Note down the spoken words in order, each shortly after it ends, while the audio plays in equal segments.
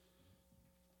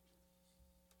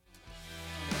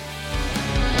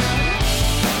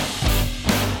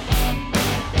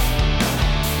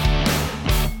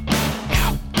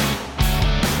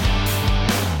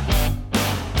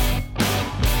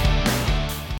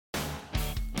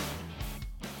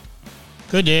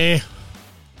Good day.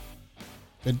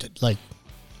 Good,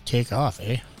 take off,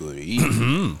 eh? Good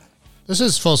evening. This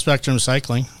is Full Spectrum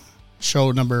Cycling,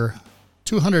 show number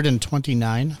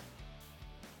 229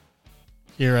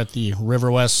 here at the River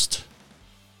West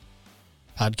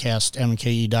podcast,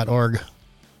 mke.org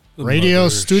radio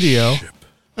studio.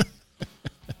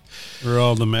 Where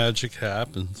all the magic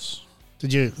happens.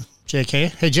 Did you, JK?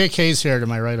 Hey, JK's here to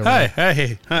my right over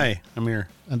Hi, I'm here.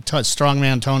 And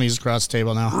strongman Tony's across the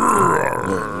table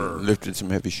now. Lifted some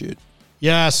heavy shit.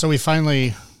 Yeah, so we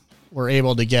finally were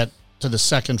able to get to the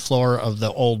second floor of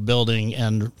the old building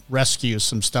and rescue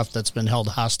some stuff that's been held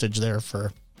hostage there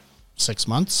for 6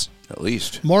 months. At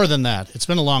least. More than that. It's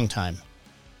been a long time.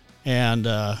 And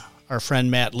our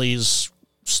friend Matt Lee's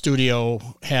studio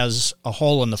has a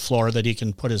hole in the floor that he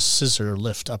can put his scissor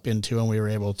lift up into, and we were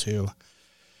able to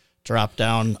drop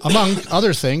down, among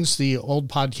other things, the old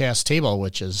podcast table,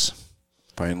 which is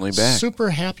finally back.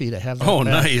 Super happy to have that Oh,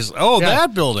 back. nice. Oh, Yeah.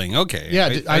 that building. Okay. Yeah,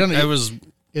 I don't know. I was...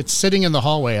 It's sitting in the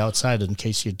hallway outside in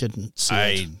case you didn't see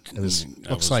it.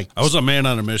 I was a man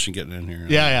on a mission getting in here.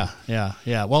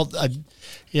 Yeah. Well,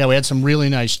 we had some really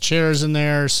nice chairs in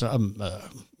there, some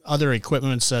other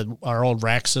equipment, our old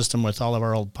rack system with all of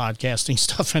our old podcasting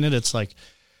stuff in it. It's like,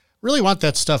 really want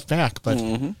that stuff back, but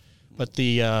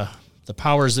the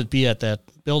powers that be at that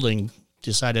building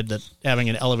decided that having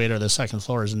an elevator on the second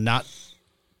floor is not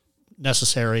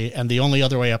necessary, and the only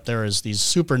other way up there is these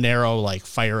super narrow,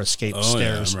 fire escape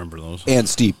stairs. Yeah, I remember those. And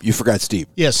steep. You forgot steep.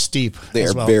 Yes, steep. They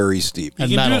are very steep. And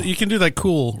You can do that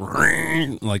cool,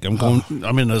 like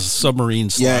I'm in a submarine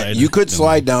slide. Yeah, you could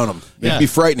slide down them. It'd be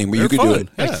frightening, but you could do it.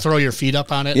 Like throw your feet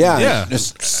up on it. Yeah.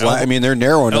 Just slide. I mean, they're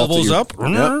narrow enough. Elbows up.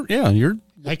 Yeah, you're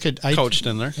I coached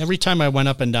in there. Every time I went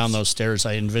up and down those stairs,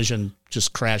 I envisioned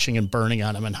just crashing and burning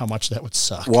on them and how much that would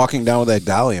suck. Walking down with that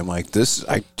dolly, I'm like,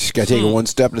 I just got to take it one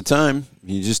step at a time.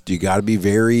 You got to be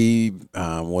very,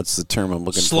 what's the term I'm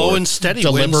looking for? Slow and steady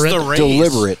Deliberate. wins the race.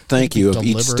 Deliberate. Thank you.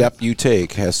 Deliberate. Each step you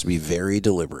take has to be very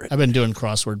deliberate. I've been doing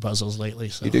crossword puzzles lately.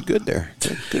 So. You did good there.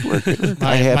 Good work. Good work.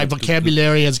 My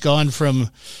vocabulary has gone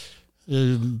from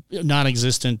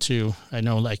non-existent to, I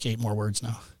know, 8 more words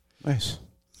now. Nice.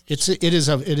 It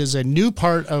is a new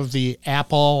part of the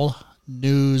Apple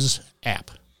News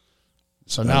app.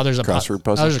 So now there's a crossword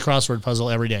puzzle. Now there's a crossword puzzle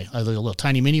every day. There's a little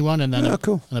tiny mini one and then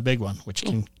cool. and a big one, which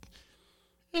can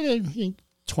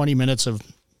 20 minutes of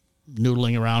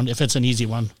noodling around if it's an easy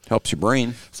one. Helps your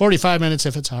brain. 45 minutes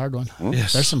if it's a hard one.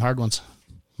 Yes. There's some hard ones.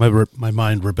 My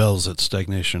mind rebels at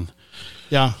stagnation.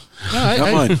 Yeah. Not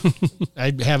mine.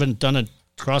 I haven't done a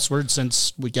crossword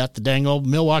since we got the dang old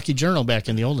Milwaukee Journal back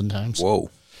in the olden times. Whoa.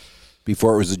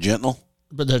 Before it was a Gentle?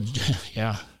 But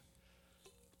yeah.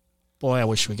 Boy, I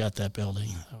wish we got that building.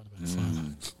 That would have been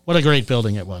fun. What a great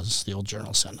building it was, the old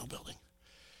Journal Sentinel building.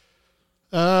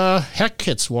 Heck,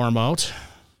 it's warm out.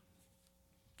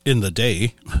 In the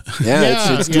day.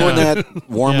 Yeah, it's doing that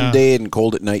warm in day and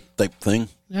cold at night type thing.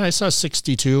 Yeah, I saw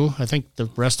 62. I think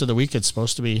the rest of the week it's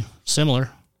supposed to be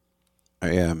similar.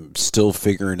 I am still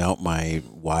figuring out my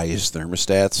Wise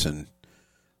thermostats, and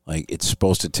it's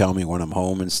supposed to tell me when I'm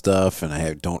home and stuff, and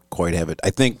I don't quite have it. I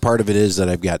think part of it is that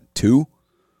I've got 2,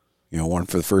 one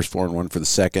for the first floor and one for the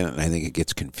second, and I think it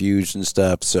gets confused and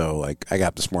stuff. So I got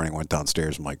up this morning, went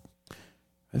downstairs, I'm like, why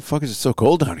the fuck is it so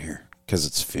cold down here? Because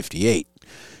it's 58,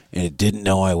 and it didn't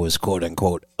know I was quote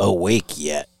unquote awake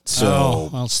yet. So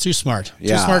it's too smart.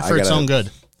 Yeah, too smart for its own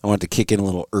good. I want to kick in a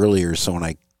little earlier so when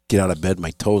I get out of bed,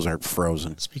 my toes aren't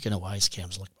frozen. Speaking of Wise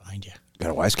cams, look behind you.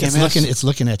 Got a Wise cam? It's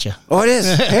looking at you. Oh, it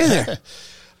is. Hey there.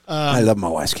 I love my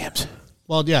Wise cams.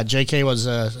 Well, yeah, JK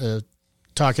was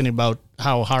talking about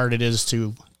how hard it is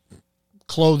to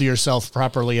clothe yourself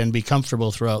properly and be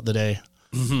comfortable throughout the day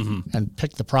and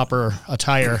pick the proper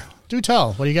attire. Do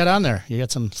tell. What do you got on there? You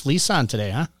got some fleece on today,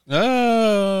 huh?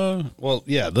 Well,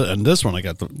 yeah, and this one I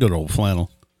got the good old flannel.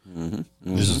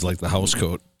 This is like the house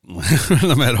coat.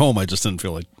 When I'm at home, I just didn't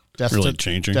feel like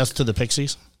changing. Death to the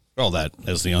Pixies? All that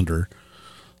as the under.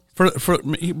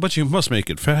 But you must make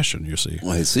it fashion, you see.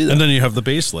 Well, I see that. And then you have the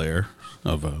base layer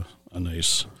of a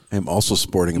nice... I'm also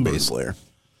sporting a base layer.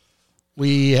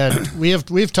 We've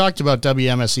talked about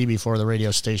WMSE before, the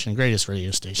radio station, greatest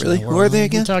radio station really? in the world. Who are they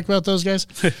again? We talked about those guys.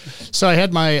 So I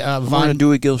had my Von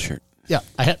Dewey Gill shirt. Yeah,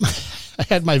 I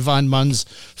had my Von Munz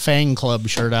Fang Club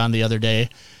shirt on the other day,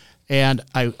 and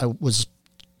I was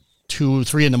 2,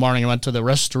 3 in the morning. I went to the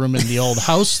restroom in the old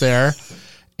house there,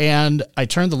 and I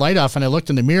turned the light off, and I looked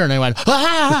in the mirror, and I went,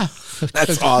 ah!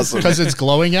 That's awesome. Because it's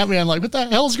glowing at me. I'm like, what the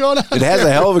hell's going on? It has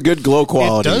a hell of a good glow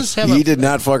quality. It does have he did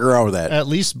not fuck around with that. At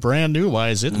least brand new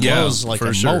wise. It glows like a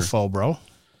mofo, bro.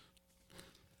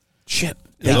 shit.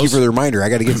 Thank you for the reminder. I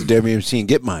got to get to WMC and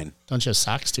get mine. Don't you have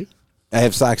socks too? I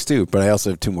have socks too, but I also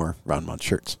have 2 more round mount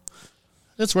shirts.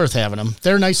 It's worth having them.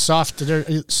 They're nice, soft.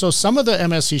 So some of the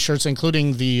MSC shirts,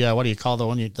 including the, what do you call the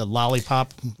one, the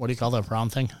lollipop? What do you call the brown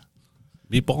thing?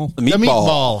 Meatball? The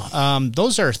meatball. The meatball.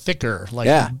 Those are thicker, like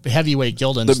heavyweight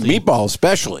Gildan's. The meatball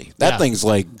especially. That thing's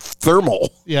like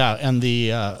thermal. Yeah, and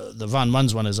the Von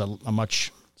Munz one is a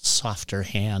much softer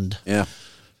hand. Yeah.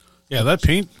 Yeah, that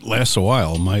paint lasts a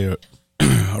while. My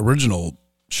original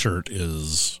shirt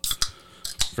is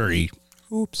very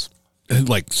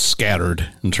like scattered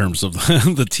in terms of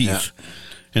the teeth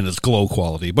and its glow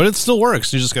quality, but it still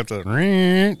works. You just got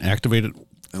to activate it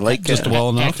just well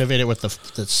enough. Activate it with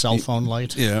the cell phone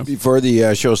light. Yeah. Before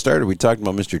the show started, we talked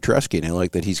about Mr. Trusky, and I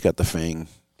like that he's got the Fang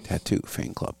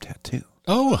Club tattoo.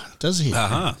 Oh, does he?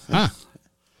 Uh-huh. Huh.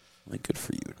 Like, good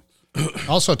for you.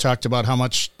 Also talked about how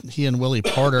much he and Willie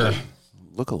Porter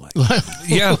Look alike.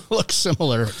 look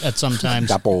similar at some times.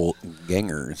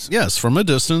 Doppelgangers. Yes, from a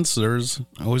distance, there's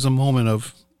always a moment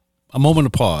of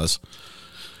pause.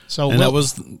 So, that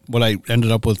was what I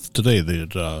ended up with today.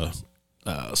 The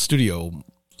studio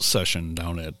session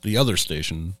down at the other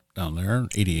station down there,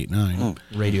 88.9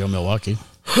 Radio Milwaukee,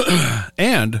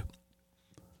 and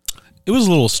it was a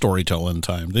little storytelling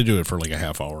time. They do it for like a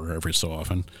half hour every so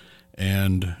often,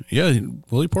 and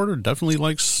Willie Porter definitely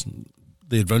likes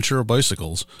the adventure of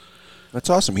bicycles. That's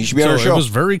awesome. He should be on our show. It was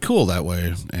very cool that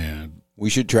way, and we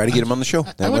should try to get him on the show.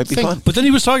 That might be fun. But then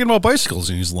he was talking about bicycles,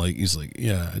 and he's like,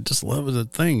 yeah, I just love the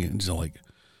thing. And he's like,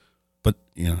 but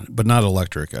not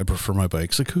electric. I prefer my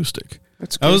bikes acoustic.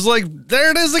 That's good. I was like,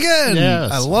 there it is again.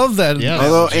 Yes. I love that. Yeah.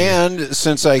 Although, and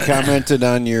since I commented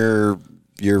on your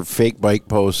fake bike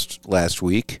post last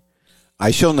week,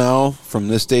 I shall now, from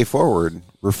this day forward,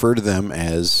 refer to them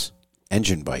as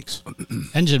engine bikes.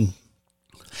 Engine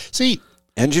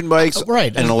bikes,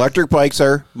 right? And electric bikes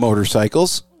are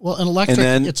motorcycles. Well, an electric, and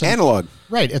then it's analog.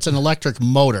 Right, it's an electric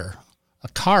motor. A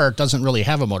car doesn't really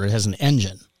have a motor; it has an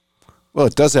engine. Well,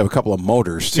 it does have a couple of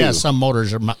motors too. Yeah, some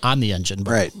motors are on the engine.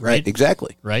 But, right,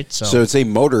 exactly. Right, so it's a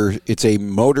motor. It's a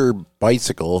motor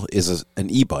bicycle is an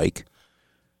e-bike.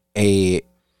 A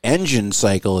engine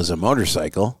cycle is a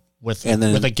motorcycle with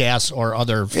a gas or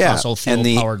other fossil fuel and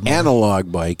the powered motor.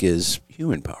 Analog bike is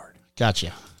human powered.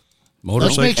 Gotcha.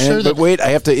 Motorcycle. Let's make sure but wait, I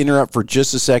have to interrupt for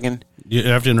just a second. You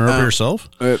have to interrupt yourself?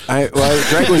 Greg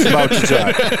was about to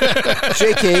talk.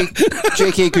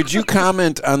 JK, could you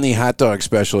comment on the hot dog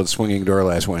special at Swinging Door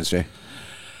last Wednesday?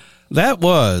 That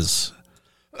was...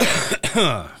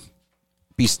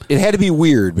 It had to be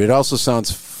weird, but it also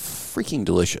sounds freaking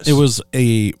delicious. It was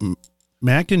a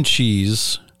mac and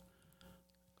cheese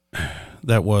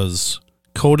that was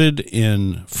coated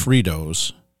in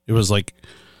Fritos. It was like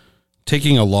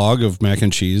taking a log of mac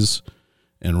and cheese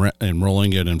and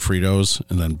rolling it in Fritos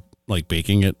and then like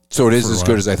baking it. So it is as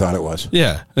good as I thought it was.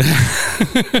 Yeah.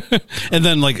 And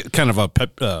then like kind of a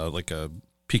like a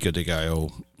pico de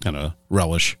gallo kind of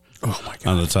relish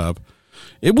on the top.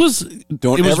 It was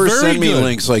Don't ever send me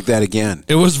links like that again.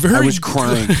 It was very I was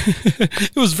crying.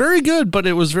 It was very good, but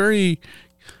it was very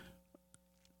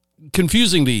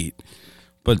confusing to eat.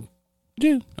 But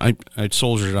yeah, I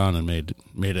soldiered on and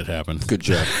made it happen. Good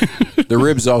job. The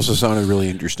ribs also sounded really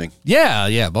interesting.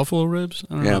 Yeah, buffalo ribs.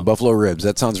 I don't know. Buffalo ribs.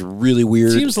 That sounds really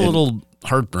weird. Seems a little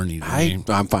heartburny to me.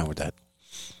 I'm fine with that.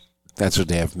 That's what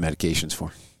they have medications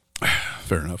for.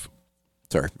 Fair enough.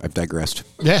 Sorry, I've digressed.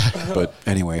 Yeah. But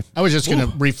anyway. I was just going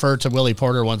to refer to Willie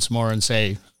Porter once more and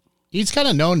say he's kind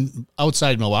of known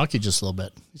outside Milwaukee just a little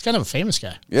bit. He's kind of a famous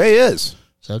guy. Yeah, he is.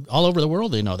 So all over the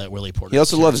world they know that Willie Porter. He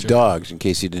also loves dogs, in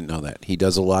case you didn't know that. He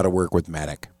does a lot of work with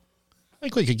Matic. I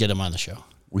think we could get him on the show.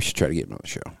 We should try to get him on the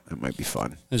show. That might be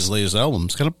fun. His latest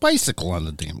album's got a bicycle on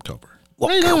the damn cover.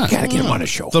 Well, we got to get him on the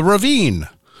show. The Ravine.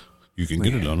 You can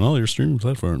get it on all your streaming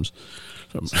platforms.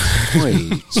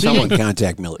 Wait, someone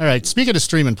contact Miller. All right. Speaking of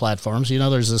streaming platforms,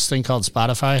 there's this thing called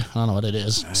Spotify. I don't know what it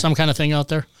is. Some kind of thing out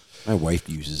there. My wife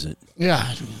uses it. Yeah,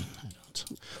 I don't.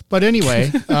 But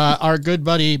anyway, our good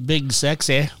buddy Big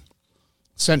Sexy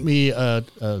sent me a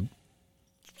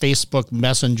Facebook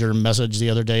Messenger message the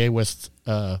other day with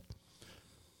a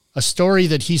story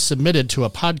that he submitted to a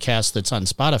podcast that's on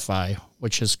Spotify,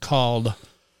 which is called,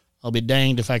 I'll be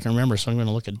danged if I can remember, so I'm going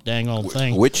to look at the dang old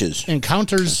thing. Witches.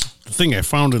 Encounters. The thing I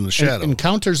found in the shadow.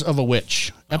 Encounters of a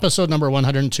Witch. Episode number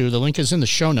 102. The link is in the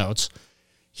show notes.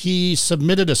 He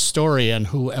submitted a story, and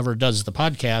whoever does the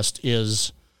podcast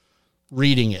is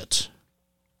reading it.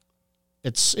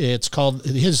 It's called,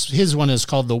 his one is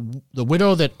called The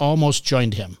Widow That Almost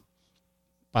Joined Him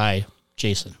by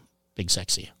Jason, Big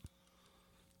Sexy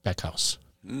Beckhouse.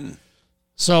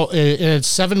 So it's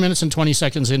 7 minutes and 20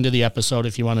 seconds into the episode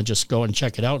if you want to just go and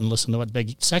check it out and listen to what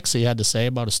Big Sexy had to say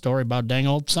about a story about dang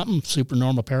old something,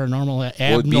 supernormal, paranormal,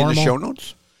 abnormal. Will it be in the show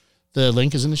notes? The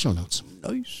link is in the show notes.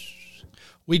 Nice.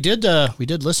 We did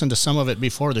listen to some of it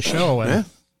before the show, and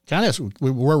kind of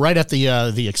we're right at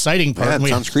the exciting part. Yeah, and it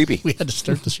sounds creepy. We had to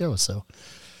start the show, so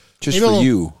just for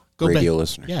you, radio back,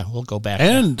 listener. Yeah, we'll go back.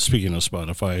 And speaking of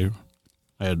Spotify,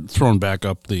 I had thrown back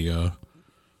up the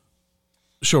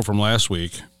show from last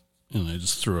week, and I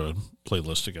just threw a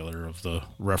playlist together of the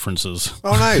references.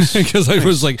 Oh, nice! Because I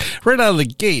was like right out of the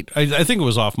gate. I think it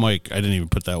was off mic. I didn't even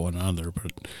put that one on there,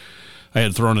 but I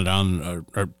had thrown it on.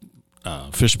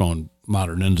 Fishbone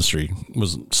Modern Industry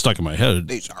was stuck in my head.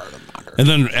 These are the modern. And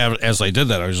then as I did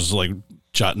that, I was just like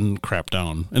jotting crap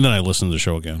down. And then I listened to the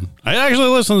show again. I actually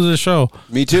listened to the show.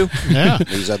 Me too. Yeah.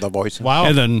 These are the voices. Wow.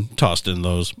 And then tossed in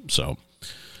those. So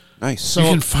nice. you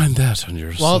can find that on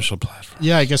your social platform.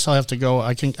 Yeah, I guess I'll have to go.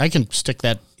 I can stick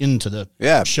that into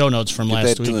the show notes from Get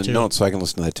last that week to the too. notes so I can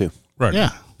listen to that too. Right.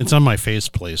 Yeah. It's on my place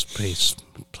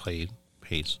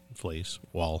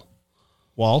wall.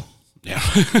 Wall. Yeah.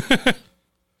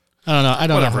 I don't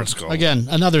know. Whatever know. it's called. Again,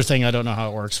 another thing I don't know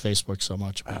how it works. Facebook so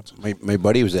much. My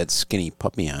buddy was at Skinny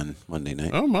Puppy on Monday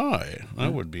night Oh my.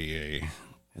 That would be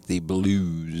at the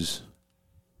Blues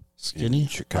Skinny in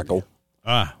Chicago.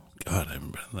 God, I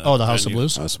haven't been to that. Oh, the House of venue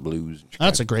Blues. House of Blues. In Chicago.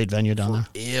 That's a great venue down there.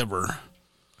 Ever.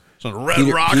 It's a Red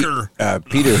Rocker.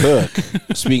 Peter Hook.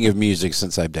 Speaking of music,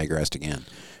 since I've digressed again,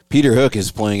 Peter Hook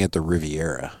is playing at the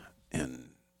Riviera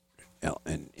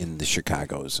in the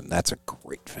Chicago's, and that's a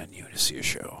great venue to see a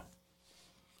show.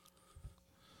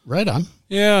 Right on.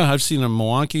 Yeah, I've seen him in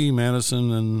Milwaukee,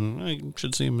 Madison, and I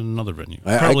should see him in another venue.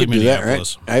 I Probably could do that,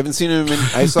 Minneapolis. right? I haven't seen him.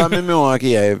 I saw him in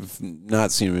Milwaukee. I have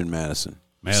not seen him in Madison.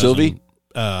 Sylvie?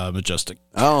 Majestic.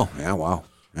 Oh, yeah, wow.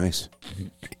 Nice.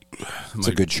 It's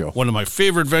a good show. One of my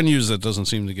favorite venues that doesn't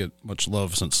seem to get much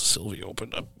love since Sylvie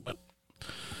opened up. But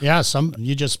Yeah,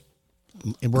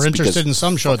 we're interested in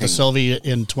some show at the fucking Sylvie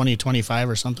in 2025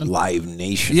 or something. Live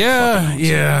Nation. yeah,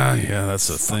 that's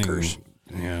the Fuckers.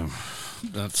 thing. Yeah,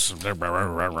 that's.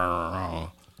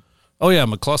 Oh yeah,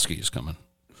 McCluskey is coming.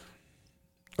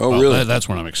 Oh, Well, really? that's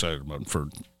what I'm excited about for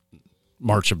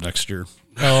March of next year.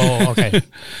 Oh, okay.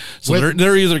 So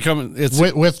they're either coming. It's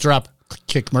with Drop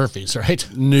Kick Murphys, right?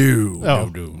 no.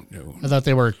 I thought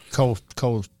they were co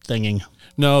thinging.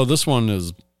 No, this one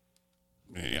is.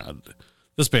 Yeah,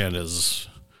 this band is.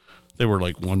 They were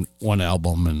like one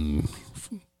album, and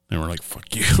they were like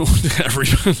 "fuck you"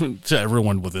 to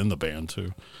everyone within the band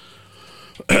too.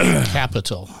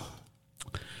 Capital.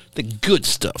 The good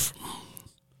stuff.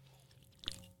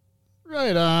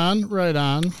 Right on. What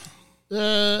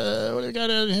do you got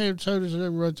in here?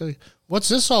 What's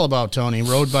this all about, Tony?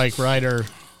 Road Bike Rider.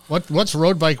 What's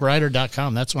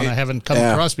roadbikerider.com? That's one I haven't come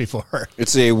across before.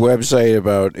 It's a website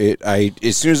about it.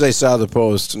 As soon as I saw the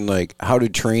post and like how to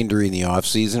train during the off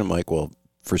season, I'm like, well,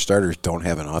 for starters, don't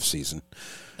have an off season.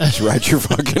 Just ride your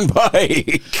fucking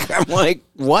bike. I'm like,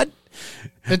 what?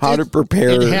 How to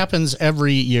prepare? It happens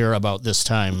every year about this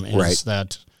time. Is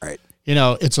that right? You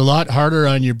know, it's a lot harder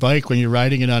on your bike when you're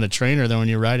riding it on a trainer than when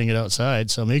you're riding it outside.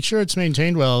 So make sure it's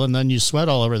maintained well, and then you sweat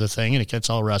all over the thing, and it gets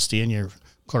all rusty, and you're.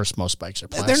 Of course, most bikes are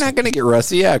plastic. They're not going to get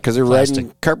rusty, because they're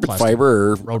riding carpet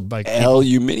fiber or road bike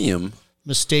aluminium.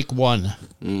 Mistake one.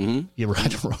 Mm-hmm. You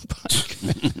ride a road bike.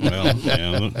 Well,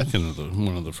 yeah,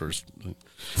 one of the first.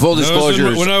 Full disclosure,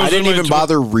 I didn't even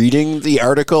bother reading the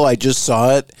article. I just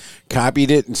saw it,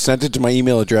 copied it, and sent it to my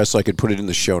email address so I could put it in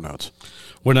the show notes.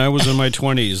 When I was in my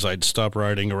 20s, I'd stop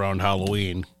riding around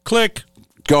Halloween. Click.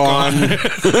 Gone.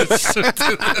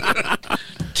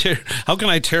 How can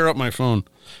I tear up my phone?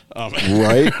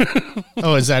 Right?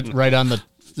 Oh, is that right on the?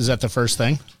 Is that the first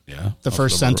thing? Yeah. The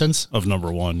first sentence of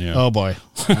number one. Yeah. Oh boy.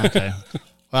 Okay.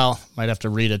 Well, might have to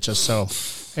read it just so.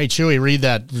 Hey, Chewy, read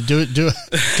that. Do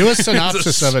a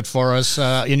synopsis of it for us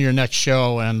in your next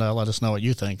show, and let us know what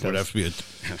you think. It would have to be a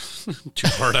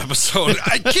 2-part episode.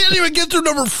 I can't even get through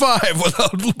number 5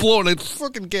 without blowing a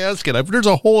fucking gasket. There's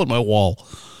a hole in my wall.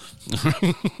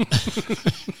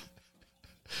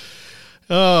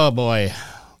 Oh boy,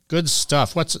 good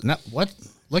stuff. What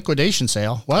liquidation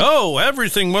sale? What? Oh,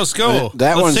 everything must go.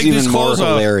 That Let's one's take these even more clothes off.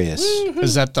 hilarious.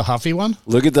 Is that the Huffy one?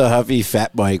 Look at the Huffy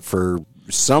Fatbike. For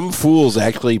some fools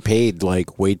actually paid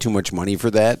like way too much money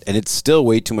for that, and it's still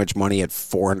way too much money at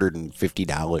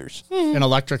 $450. An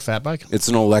electric fat bike? It's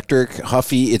an electric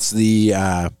Huffy. It's the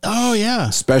Oh yeah,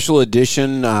 special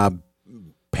edition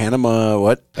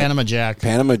Panama Jack.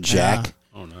 Panama Jack. Yeah.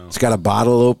 Oh no. It's got a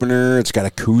bottle opener. It's got a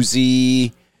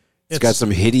koozie. It's got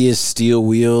some hideous steel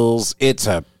wheels. It's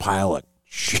a pile of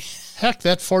shit. Heck,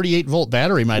 that 48-volt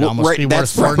battery might almost be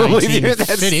worth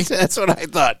 $419.50. That's what I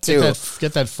thought too.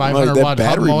 Get that 500-watt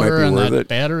hub motor and that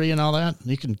battery and all that.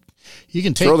 You can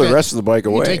take throw the rest of the bike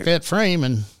away. You take that frame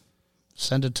and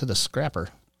send it to the scrapper.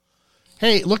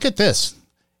 Hey, look at this.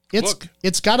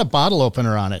 It's got a bottle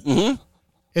opener on it. Mm-hmm.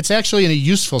 It's actually in a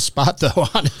useful spot though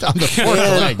on the fourth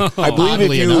leg.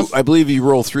 I believe you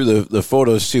roll through the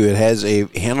photos too. It has a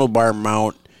handlebar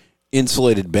mount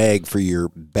insulated bag for your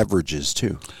beverages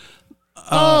too.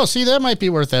 See, that might be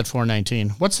worth that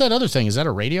 $419. What's that other thing? Is that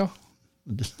a radio?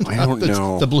 I don't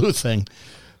know. The blue thing.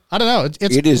 I don't know.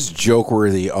 It is joke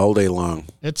worthy all day long.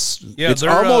 It's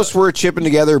almost worth chipping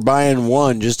together, buying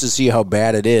one just to see how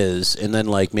bad it is, and then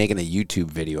like making a YouTube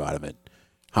video out of it.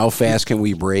 How fast can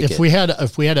we break it? If we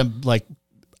had like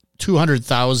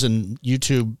 200,000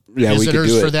 YouTube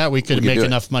visitors for that, we could make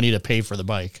enough money to pay for the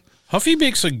bike. Huffy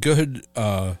makes a good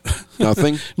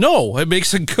nothing. No, it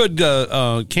makes a good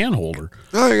can holder.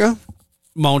 Oh, there you go.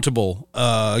 Mountable.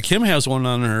 Kim has one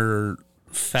on her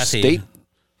Fatty. State?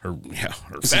 Her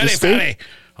Fatty.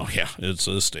 Oh yeah, it's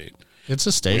a state. It's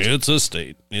a state.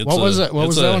 What was it? What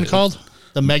was that one called?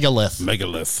 The Megalith.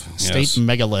 State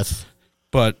Megalith.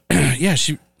 But yeah,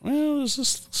 is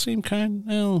this the same kind?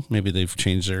 Well, maybe they've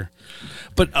changed their.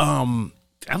 But I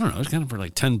don't know. It's kind of for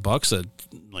like $10 at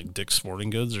like Dick's Sporting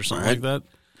Goods or something like that,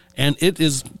 and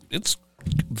it's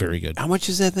very good. How much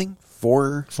is that thing?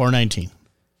 $419.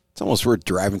 It's almost worth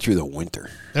driving through the winter.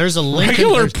 There's a link.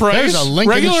 Regular price. There's a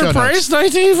link in the show price.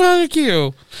 $19. Fuck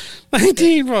you.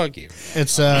 $19. Fuck you.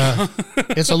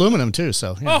 It's aluminum too.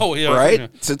 So yeah. Oh yeah, right. Yeah.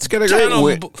 It's got a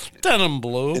great denim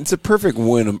blue. It's a perfect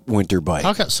winter bike.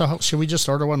 So should we just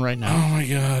order one right now? Oh my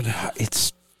god.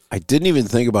 I didn't even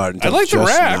think about it until I like just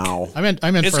the rack. now. I'm in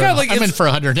for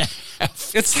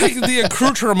 $100. It's like the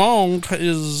accoutrement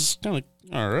is kind of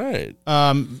all right.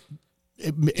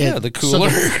 The cooler.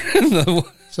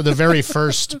 So the very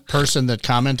first person that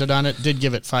commented on it did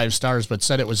give it 5 stars, but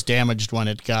said it was damaged when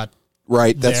it got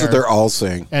right. That's there. what they're all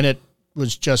saying. And it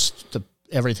was just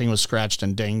everything was scratched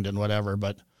and dinged and whatever.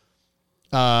 But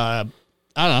I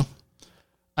don't know.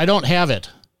 I don't have it.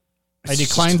 I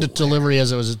declined the delivery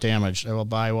as it was damaged. I will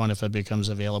buy one if it becomes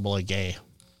available. A gay.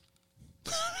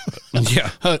 Yeah,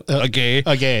 a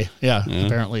gay. Yeah,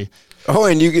 apparently. Oh,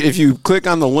 and if you click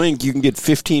on the link, you can get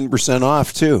 15%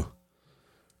 off too.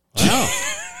 Wow.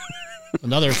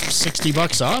 Another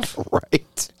 $60 off?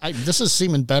 Right. This is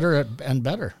seeming better and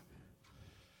better.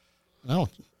 No.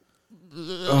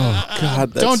 Oh,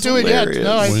 God, that's don't do hilarious. it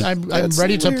yet. No, I'm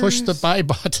ready to push the buy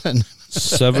button.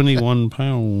 71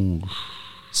 pounds.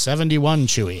 71,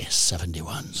 Chewy.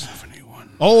 71.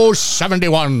 Oh,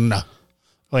 71.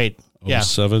 Wait. Yeah.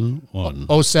 71.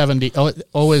 070.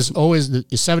 Always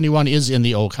 71 is in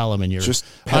the O column in your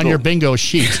on your bingo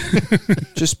sheet.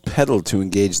 Just pedal to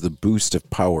engage the boost of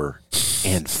power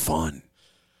and fun.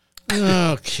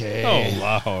 Okay.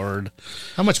 Oh, Lord.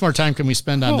 How much more time can we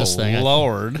spend on this thing?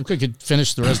 Lord. I could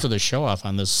finish the rest of the show off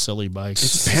on this silly bike.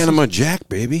 It's Panama Jack,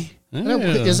 baby. Yeah.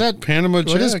 Is that Panama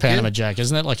Jack? What is Panama Jack?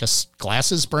 Isn't that like a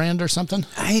glasses brand or something?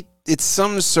 It's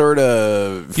some sort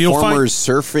of former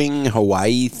surfing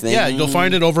Hawaii thing. Yeah, you'll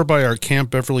find it over by our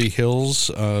Camp Beverly Hills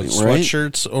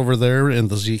sweatshirts over there and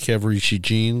the Z Cavarici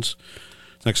jeans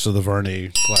next to the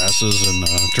Varney glasses and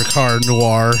Drakkar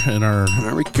Noir in our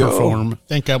Perform.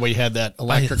 Thank God we had that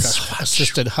electric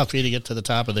assisted Huffy to get to the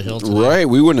top of the hill today. Right,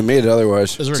 we wouldn't have made it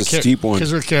otherwise. It's a steep one.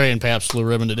 Because we're carrying Pabst Blue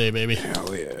Ribbon today, baby.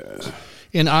 Hell yeah.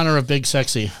 In honor of Big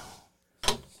Sexy.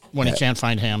 When he can't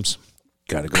find hams.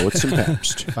 Got to go with some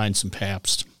Pabst. Find some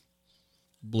Pabst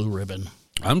Blue Ribbon.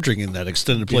 I'm drinking that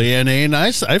extended play NA, and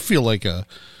I feel like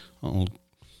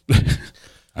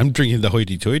I'm drinking the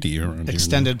hoity-toity around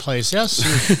extended place. Yes.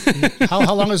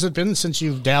 How long has it been since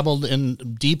you've dabbled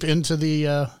deep into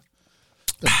the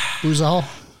boozahol?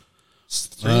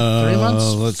 3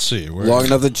 months. Let's see. Long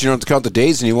enough that you don't have to count the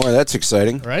days anymore. That's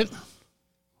exciting, right?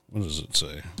 What does it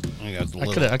say? I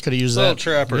could have used that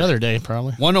trapper the other day,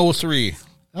 probably. 103.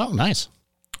 Oh, nice.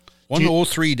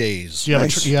 103 days. Do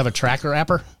you have a tracker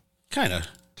apper? Kind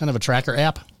of a tracker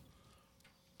app.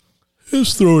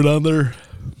 Just throw it on there.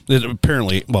 It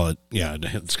apparently,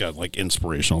 it's got like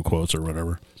inspirational quotes or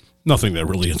whatever. Nothing that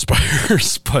really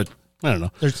inspires, but I don't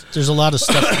know. There's a lot of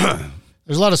stuff.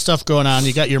 There's a lot of stuff going on.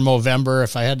 You got your Movember.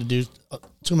 If I had to do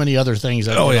too many other things,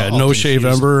 no shave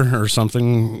ember or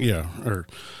something. Yeah,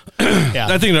 yeah.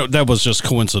 I think that was just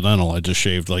coincidental. I just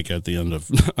shaved like at the end of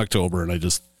October, and I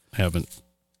just haven't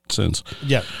since.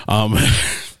 Yeah. Why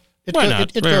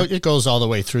not? It goes all the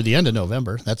way through the end of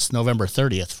November. That's November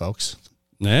 30th, folks.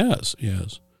 Yes.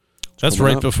 That's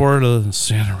right before the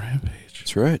Santa Rampage.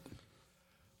 That's right.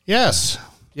 Yes.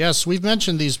 Yes, we've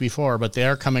mentioned these before, but they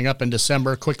are coming up in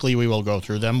December. Quickly, we will go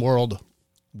through them.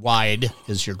 Worldwide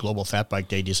is your Global Fat Bike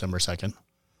Day, December 2nd.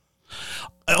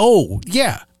 Oh,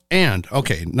 yeah. And,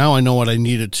 okay, now I know what I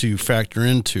needed to factor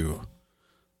into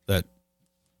that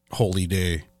holy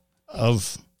day.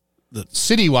 Of the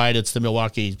citywide, it's the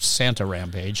Milwaukee Santa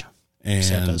Rampage. And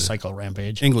Santa Cycle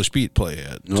Rampage. English Beat play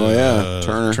at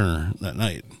Turner that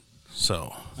night.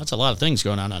 So that's a lot of things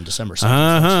going on December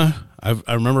 2nd.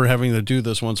 I remember having to do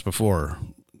this once before.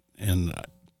 And,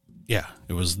 yeah,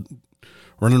 it was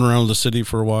running around the city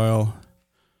for a while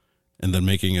and then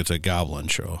making it a Goblin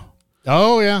show.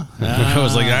 Oh, yeah. I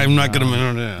was like, I'm not going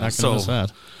to miss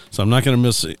that. So I'm not going to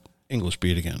miss English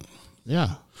Beat again.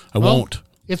 Yeah. I won't.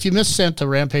 If you miss Santa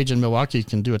Rampage in Milwaukee, you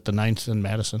can do it the 9th in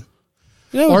Madison.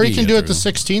 Or you can do it the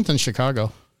 16th in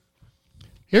Chicago.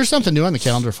 Here's something new on the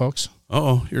calendar, folks.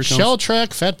 Here comes Shell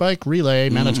Track Fat Bike Relay,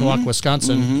 Manitowoc,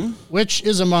 Wisconsin, which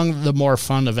is among the more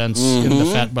fun events in the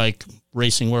fat bike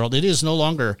racing world. It is no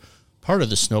longer part of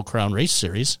the Snow Crown Race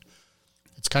Series.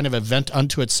 It's kind of an event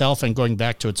unto itself and going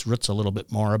back to its roots a little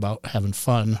bit more about having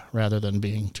fun rather than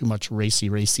being too much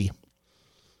racy.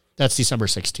 That's December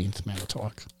 16th,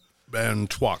 Manitowoc.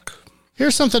 Manitowoc.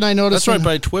 Here's something I noticed. That's right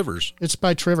by Twivers. It's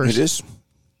by Trivers. It is.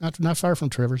 Not far from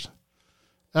Trivers.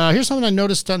 Here's something I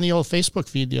noticed on the old Facebook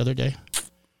feed the other day.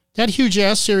 That huge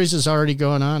ass series is already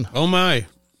going on. Oh, my.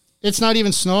 It's not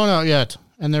even snowing out yet,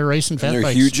 and they're racing fat bikes.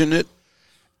 They're huge in it?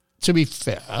 To be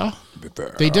fair,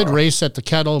 they did race at the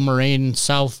Kettle Moraine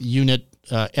South Unit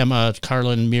Emma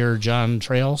Carlin Muir John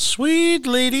Trail. Sweet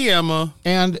Lady Emma.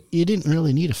 And you didn't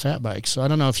really need a fat bike, so I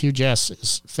don't know if Huge Ass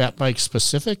is fat bike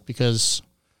specific, because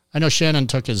I know Shannon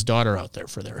took his daughter out there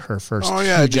for her first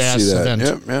Huge Ass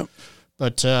event. Yep.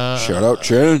 But shout out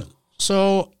Shannon.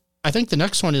 So I think the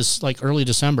next one is like early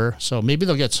December, so maybe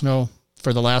they'll get snow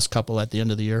for the last couple at the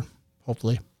end of the year,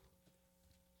 hopefully.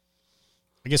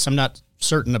 I guess I'm not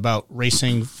certain about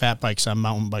racing fat bikes on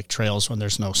mountain bike trails when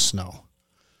there's no snow,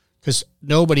 because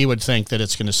nobody would think that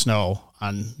it's going to snow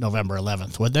on November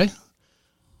 11th, would they?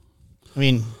 I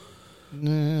mean,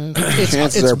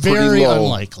 it's very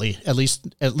unlikely, at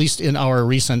least in our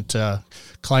recent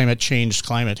climate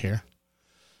here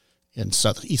in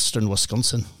southeastern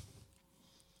Wisconsin.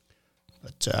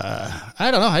 But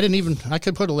I don't know. I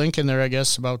could put a link in there, I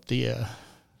guess, about the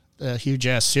Huge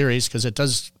Ass series, because it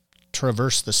does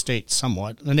traverse the state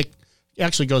somewhat, and it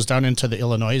actually goes down into the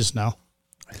Illinois now.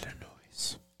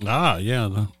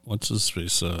 Yeah. What's his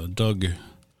face? Doug.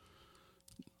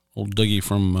 Old Dougie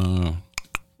from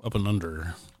Up and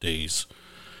Under days.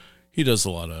 He does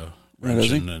a lot of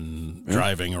wrenching and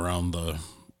driving around the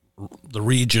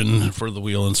region for the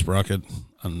Wheel and Sprocket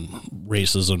on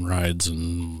races and rides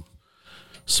and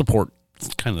support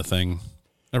kind of thing.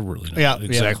 I really know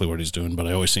exactly what he's doing, but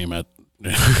I always see him at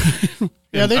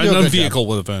they do a good vehicle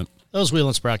job. event. Those Wheel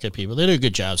and Sprocket people, they do a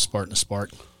good job sporting a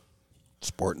sport.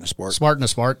 Sporting a sport.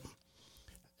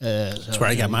 That's where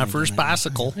I got my first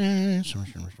bicycle.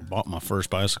 Bought my first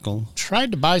bicycle.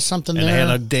 Tried to buy something and there. I had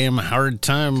a damn hard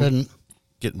time Couldn't.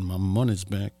 getting my monies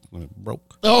back when it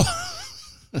broke. Oh.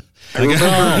 Wait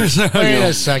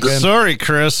a second. Sorry,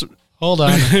 Chris. Hold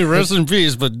on. Rest in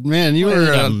peace, but man, you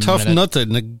were a tough nut to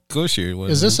negotiate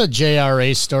with. Is this a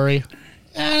JRA story?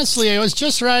 Honestly, I was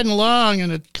just riding along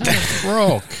and it kind of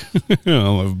broke.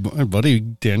 My buddy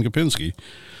Dan Kapinski,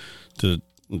 the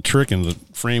trick in the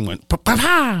frame went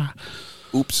pa.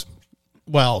 Oops.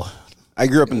 Well, I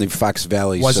grew up in the Fox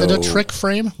Valley. Was it a trick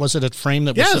frame? Was it a frame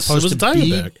that was supposed to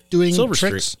be doing Silver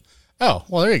tricks? Street. Oh,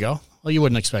 well, there you go. Well, you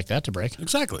wouldn't expect that to break.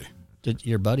 Exactly.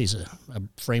 Your buddy's a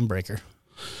frame breaker.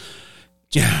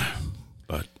 Yeah,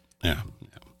 but yeah.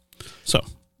 So,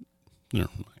 All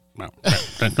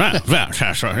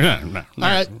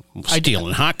right.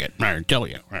 Stealing Hocket, I tell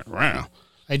you.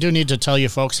 I do need to tell you,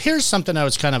 folks, here's something I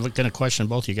was kind of going to question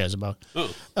both you guys about.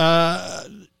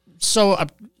 So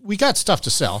we got stuff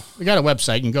to sell. We got a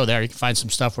website. You can go there. You can find some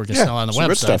stuff we're going to sell on the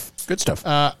website. Good stuff.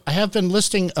 I have been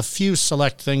listing a few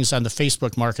select things on the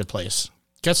Facebook Marketplace.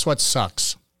 Guess what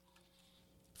sucks?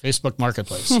 Facebook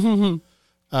Marketplace.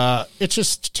 It's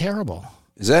just terrible.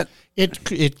 Is that?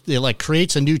 It like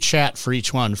creates a new chat for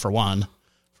each one, for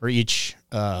each,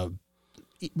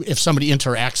 if somebody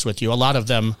interacts with you. A lot of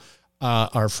them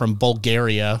are from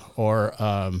Bulgaria or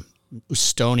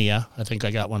Estonia. I think I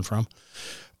got one from.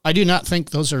 I do not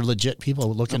think those are legit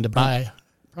people looking to buy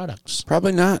products.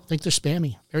 Probably not. I think they're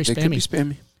spammy. Very They spammy. could be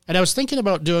spammy. And I was thinking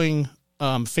about doing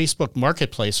Facebook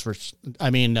Marketplace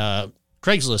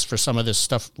Craigslist for some of this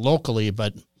stuff locally,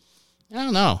 but I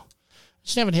don't know.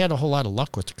 Just haven't had a whole lot of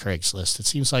luck with the Craigslist. It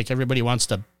seems like everybody wants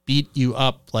to beat you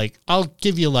up. Like, I'll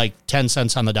give you like 10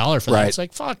 cents on the dollar for that. It's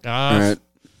like, fuck off. Right.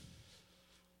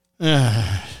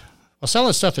 Well,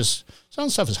 selling stuff is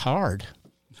hard,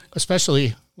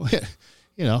 especially,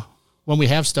 when we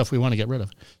have stuff we want to get rid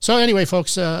of. So anyway,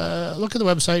 folks, look at the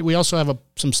website. We also have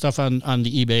some stuff on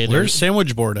the eBay. Where's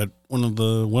sandwich board at one of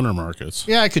the winter markets?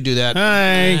 Yeah, I could do that.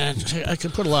 Hey. I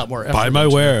could put a lot more effort. Buy my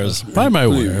wares. Buy my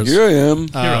wares. Here I am.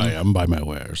 Here I am. Buy my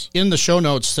wares. In the show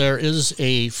notes, there is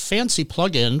a fancy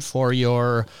plugin for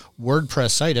your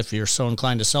WordPress site if you're so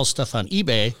inclined to sell stuff on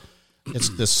eBay. It's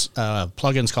this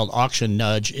plugin's called Auction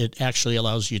Nudge. It actually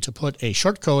allows you to put a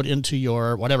short code into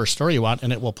your whatever store you want,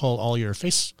 and it will pull all your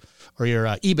your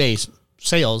eBay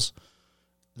sales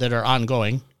that are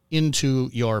ongoing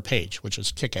into your page, which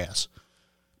is kick-ass.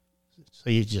 So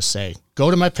you just say,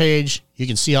 go to my page. You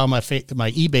can see all my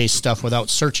eBay stuff without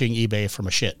searching eBay for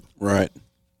my shit. Right.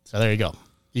 So there you go.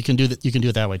 You can do that. You can do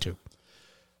it that way too.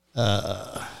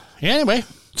 Anyway.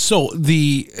 So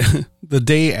the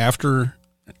day after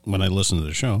when I listened to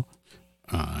the show,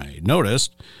 I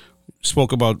noticed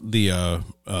spoke about the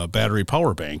battery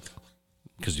power bank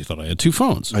because you thought I had two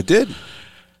phones. I did.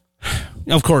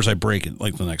 Of course, I break it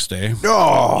like the next day.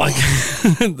 Oh,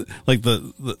 Like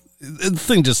the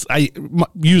thing just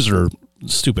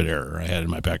stupid error. I had in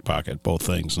my back pocket both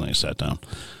things, and I sat down.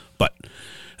 But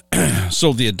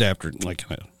so the adapter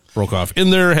broke off in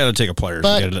there. Had to take a pliers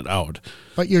to get it out.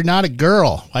 But you're not a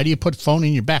girl. Why do you put phone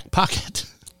in your back pocket?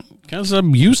 Because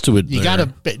I'm used to it. You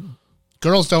gotta.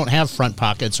 Girls don't have front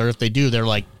pockets, or if they do, they're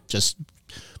like just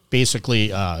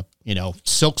basically,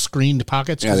 silk screened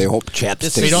pockets. yeah, they hope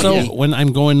chapstick. So when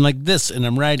I'm going like this and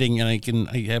I'm riding and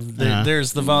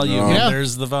there's the volume. Yeah.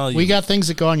 There's the volume. We got things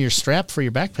that go on your strap for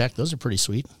your backpack. Those are pretty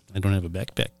sweet. I don't have a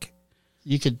backpack.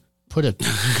 You could put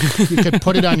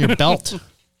it on your belt.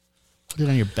 Put it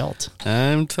on your belt.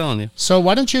 I'm telling you. So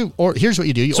why don't you, or here's what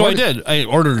you do. I did. I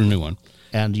ordered a new one.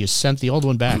 And you sent the old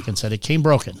one back and said it came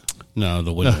broken. No,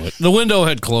 the window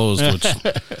had closed, which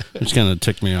kind of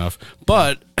ticked me off.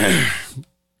 But and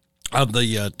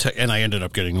I ended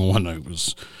up getting the one I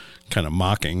was kind of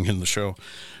mocking in the show,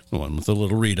 the one with the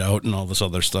little readout and all this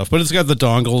other stuff. But it's got the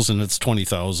dongles and it's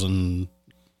 20,000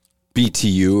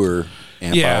 BTU or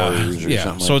amp hours or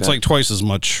something. So it's like twice as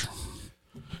much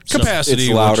capacity.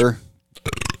 It's louder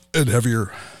and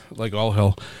heavier. Like all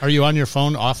hell. Are you on your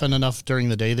phone often enough during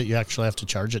the day that you actually have to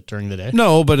charge it during the day?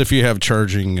 No, but if you have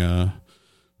charging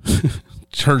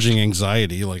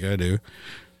anxiety like I do,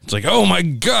 it's like, oh my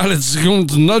God, it's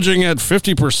nudging at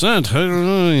 50%. I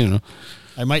don't know,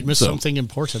 I might miss something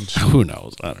important. Who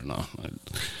knows? I don't know.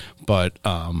 But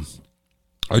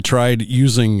I tried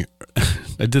using,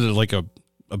 I did it like a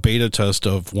beta test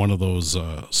of one of those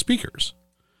speakers.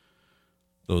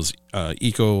 Those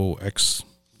Eco X,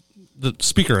 the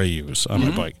speaker I use on my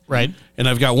bike. Right. And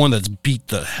I've got one that's beat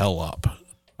the hell up.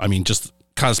 I mean, just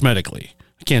cosmetically.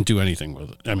 I can't do anything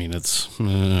with it. I mean, it's...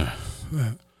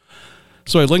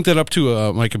 So I linked it up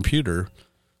to my computer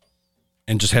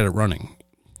and just had it running.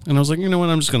 And I was like, you know what?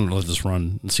 I'm just going to let this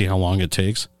run and see how long it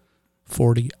takes.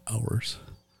 40 hours.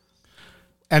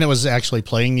 And it was actually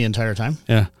playing the entire time?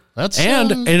 Yeah. That's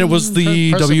and it was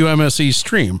the WMSE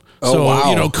stream. Oh, so,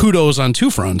 wow. Kudos on two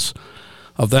fronts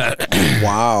of that.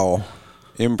 Wow.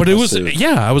 Impressive. But it was,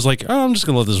 I was like, I'm just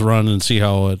going to let this run and see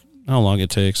how long it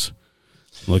takes.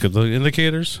 Look at the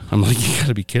indicators. I'm like, you got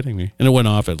to be kidding me. And it went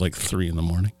off at like 3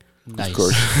 a.m. Nice. Of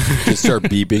course. Just start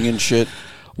beeping and shit.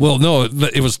 Well, no,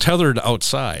 it was tethered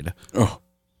outside. Oh.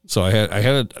 So I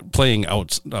had it playing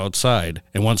outside.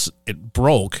 And once it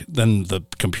broke, then the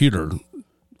computer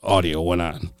audio went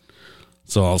on.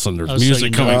 So all of a sudden there's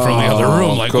music coming from the other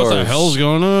room. Like, what the hell's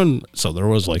going on? So there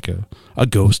was like a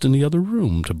ghost in the other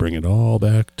room to bring it all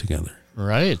back together.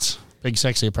 Right. Big,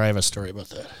 sexy, private story about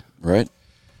that. Right.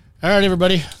 All right,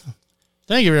 everybody.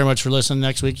 Thank you very much for listening.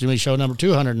 Next week's going to be show number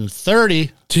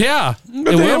 230. Yeah,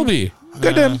 it will be.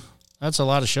 Good damn. That's a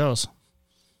lot of shows.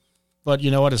 But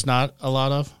you know what it's not a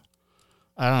lot of?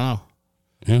 I don't know.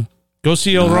 Yeah. Go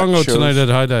see El Rongo tonight at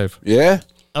High Dive. Yeah.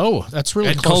 Oh, that's really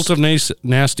At close. Cult of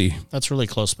Nasty. That's really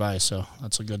close by, so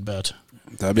that's a good bet.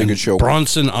 That'd be a good show.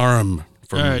 Bronson Arm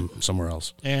from right. somewhere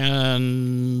else.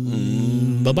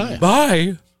 And bye-bye.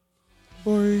 Bye.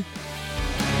 Bye.